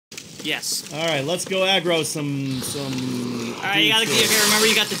Yes. All right, let's go aggro some. All right, you gotta remember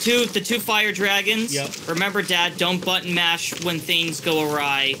you got the two fire dragons. Yep. Remember, Dad, don't button mash when things go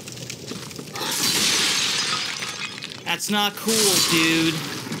awry. That's not cool, dude.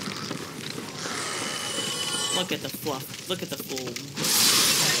 Look at the fluff. Look at the full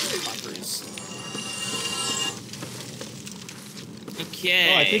fluffers.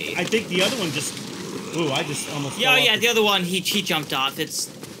 Okay. Oh, I think the other one just. Ooh, I just almost. Yeah, yeah, the other one he jumped off.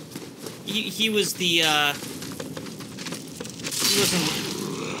 He was the he wasn't,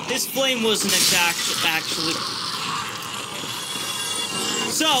 his flame wasn't actually.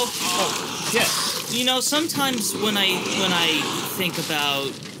 So, oh shit. You know, sometimes when I think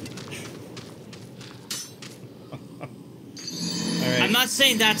about, all right. I'm not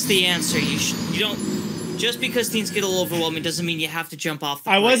saying that's the answer. You don't, just because things get a little overwhelming doesn't mean you have to jump off the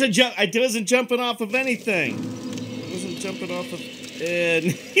bridge. I wasn't jumping off of anything. I wasn't jumping off of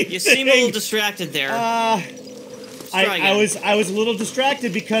anything. You seem a little distracted there. I was a little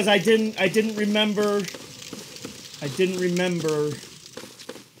distracted because I didn't remember.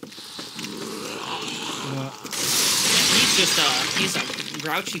 He's a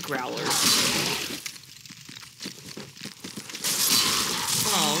grouchy growler.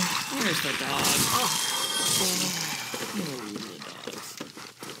 Oh, where's the dog? Oh, the dogs.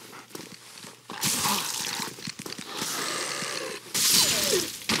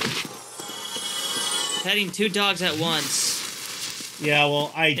 Petting two dogs at once. Yeah,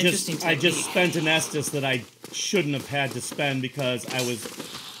 well, I just technique. spent an Estus that I shouldn't have had to spend because I was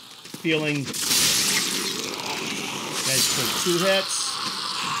feeling. Guys took 2 hits.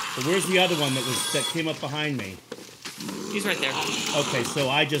 But where's the other one that came up behind me? He's right there. Okay, so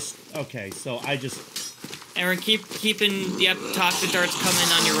I just. And we're keeping. Yep, toxic darts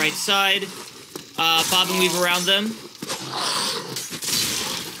coming on your right side. Bob and weave around them.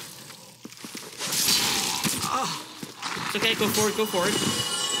 It's okay. Go forward. Go forward.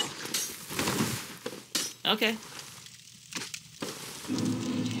 Okay.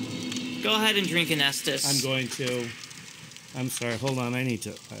 Go ahead and drink an Estus. I'm going to. I'm sorry. Hold on. I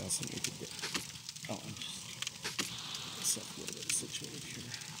also need to get. Oh, I'm just. Myself a little bit situated here.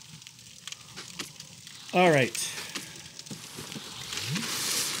 All right.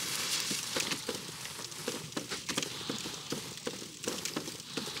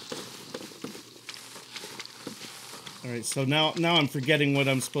 All right. So now I'm forgetting what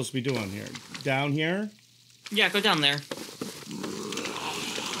I'm supposed to be doing here. Down here. Yeah, go down there.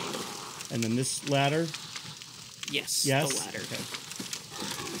 And then this ladder? Yes, yes? the ladder. Okay.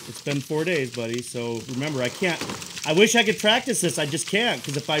 It's been 4 days, buddy, so remember, I can't... I wish I could practice this, I just can't,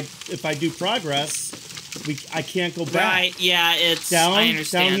 because if I do progress, I can't go back. Right, yeah, it's... Down? I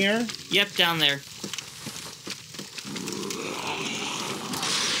understand. Down here? Yep, down there.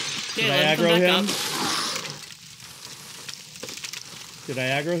 Okay, Did I aggro him? Did I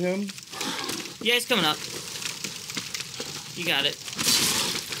aggro him? Yeah, he's coming up. You got it.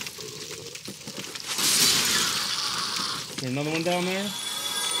 Is there another one down there?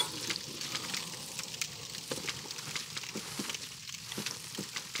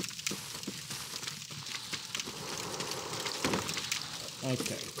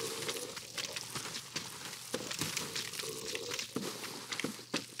 Okay.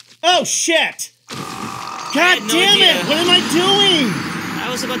 Oh, shit! God damn it! What am I doing? I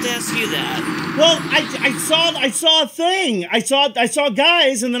was about to ask you that. Well, I saw a thing. I saw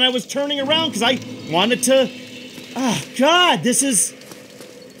guys, and then I was turning around because I wanted to. Oh God, this is.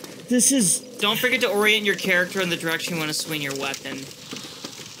 Don't forget to orient your character in the direction you want to swing your weapon.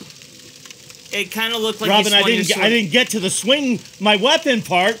 It kind of looked like Robin, I didn't get to the swing my weapon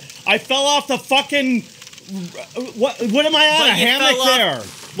part. I fell off the fucking. What am I on? A hammock there?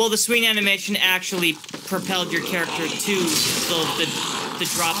 Well, the swing animation actually propelled your character to the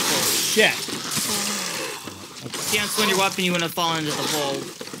drop hole. Shit. If you can't swing your weapon, you want to fall into the hole.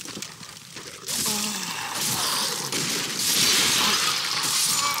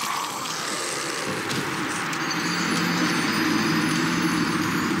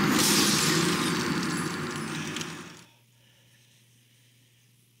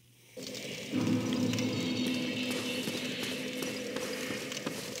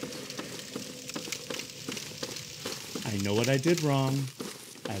 I know what I did wrong.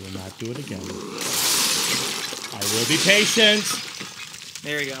 I will not do it again. I will be patient.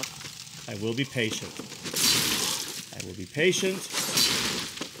 There you go. I will be patient. I will be patient.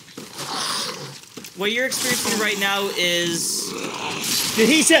 What you're experiencing right now is... Did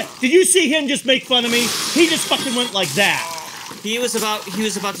you see him just make fun of me? He just fucking went like that. He was about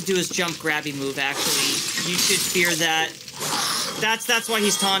to do his jump grabby move, actually. You should fear that. That's why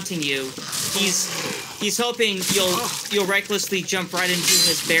he's taunting you. He's hoping you'll recklessly jump right into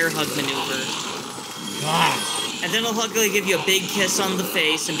his bear hug maneuver. God. And then he'll give you a big kiss on the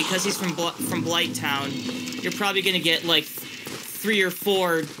face, and because he's from Blighttown, you're probably gonna get like 3 or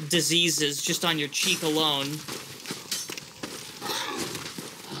 4 diseases just on your cheek alone.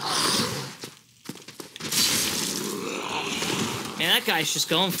 Man, that guy's just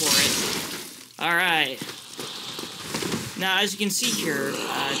going for it. Alright. Now, as you can see here,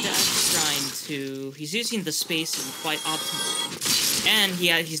 Dad's trying to... He's using the spacing quite optimally. And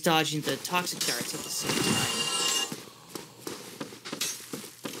he's dodging the toxic darts at the same time.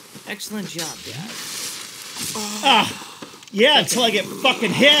 Excellent job, Dad. Yeah, until I get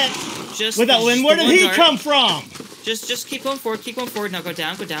fucking hit. Just and where did he come from? Just keep going forward, keep going forward. Now go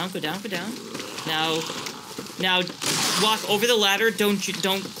down, go down, go down, go down. Now walk over the ladder, don't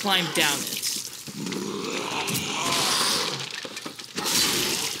climb down it.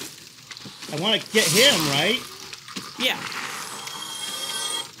 I want to get him, right? Yeah.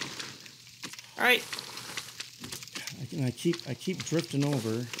 Alright. I keep drifting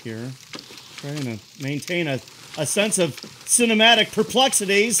over here, trying to maintain a sense of cinematic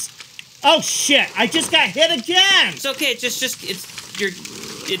perplexities. Oh shit! I just got hit again. It's okay. It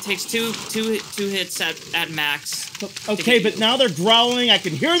takes two hits at max. Okay, but now they're growling. I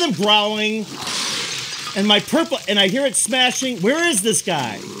can hear them growling, and I hear it smashing. Where is this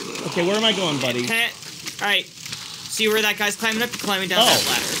guy? Okay, where am I going, buddy? All right. See where that guy's climbing up? Climbing down that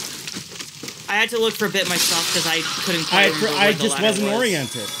ladder. I had to look for a bit myself because I couldn't quite remember where I the just ladder wasn't was.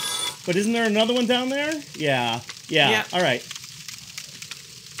 oriented. But isn't there another one down there? Yeah. All right.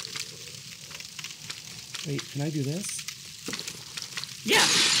 Wait, can I do this? Yeah.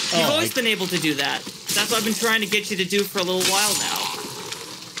 You've always been able to do that. That's what I've been trying to get you to do for a little while now.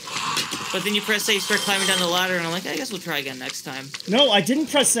 But then you press A, you start climbing down the ladder, and I'm like, I guess we'll try again next time. No, I didn't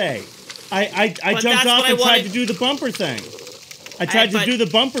press A. I jumped off and tried to do the bumper thing. I tried to do the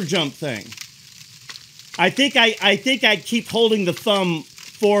bumper jump thing. I think I keep holding the thumb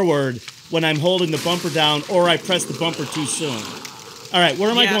forward when I'm holding the bumper down, or I press the bumper too soon. All right, where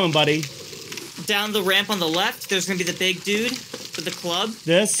am I going, buddy? Down the ramp on the left, there's going to be the big dude with the club.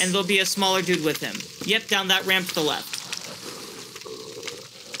 This? And there'll be a smaller dude with him. Yep, down that ramp to the left.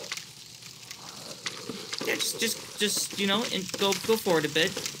 Yeah, just you know, and go forward a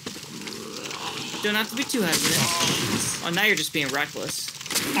bit. Don't have to be too hesitant. Oh, now you're just being reckless.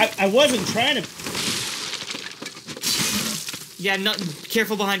 I wasn't trying to... Yeah, no,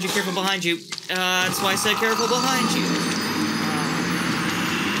 careful behind you, careful behind you. That's why I said careful behind you.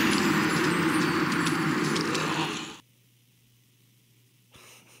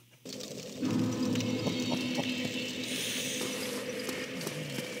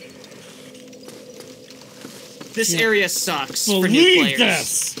 This area sucks for new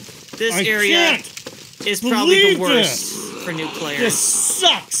players. This area is probably the worst for new players. This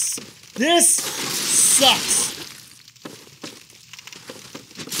sucks. This sucks.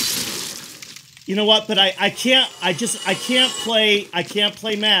 You know what? But I can't play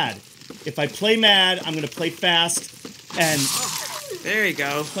mad. If I play mad, I'm gonna play fast, and there you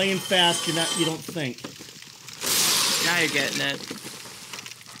go. Playing fast, you don't think. Now you're getting it.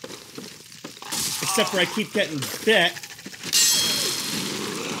 Except for I keep getting bit.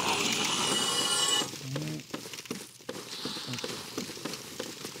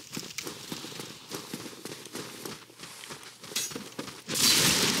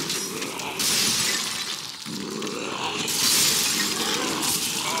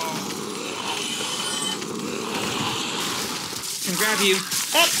 Can grab you.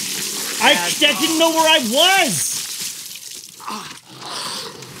 I didn't know where I was.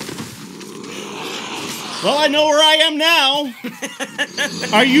 Well, I know where I am now.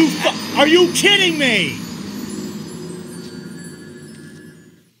 Are you kidding me?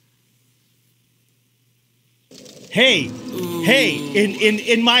 Hey,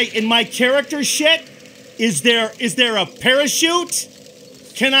 in my character shit, is there a parachute?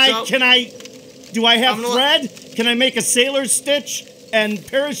 Do I have thread? Can I make a sailor stitch and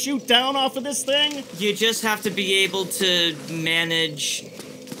parachute down off of this thing? You just have to be able to manage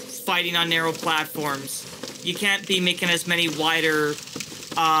fighting on narrow platforms. You can't be making as many wider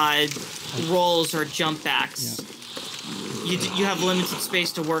rolls or jump backs. Yeah. You have limited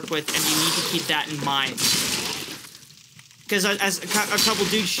space to work with, and you need to keep that in mind. Because as a couple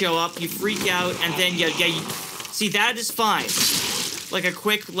dudes show up, you freak out, and then you see, that is fine. Like a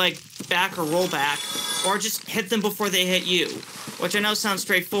quick back or roll back, or just hit them before they hit you. Which I know sounds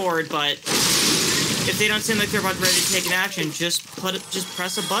straightforward, but if they don't seem like they're about ready to take an action, just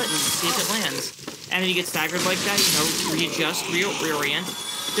press a button and see if it lands. and then you get staggered like that, readjust,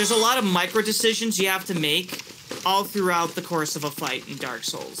 reorient. There's a lot of micro decisions you have to make all throughout the course of a fight in Dark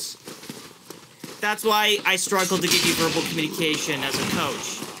Souls. That's why I struggle to give you verbal communication as a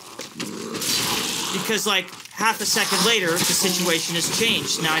coach. Because, like, half a second later, the situation has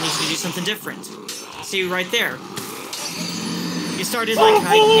changed. Now I need you to do something different. See, right there. You started, like,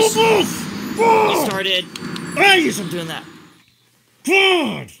 you started doing that.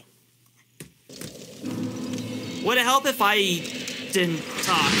 God! Would it help if I didn't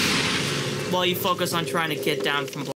talk while you focus on trying to get down from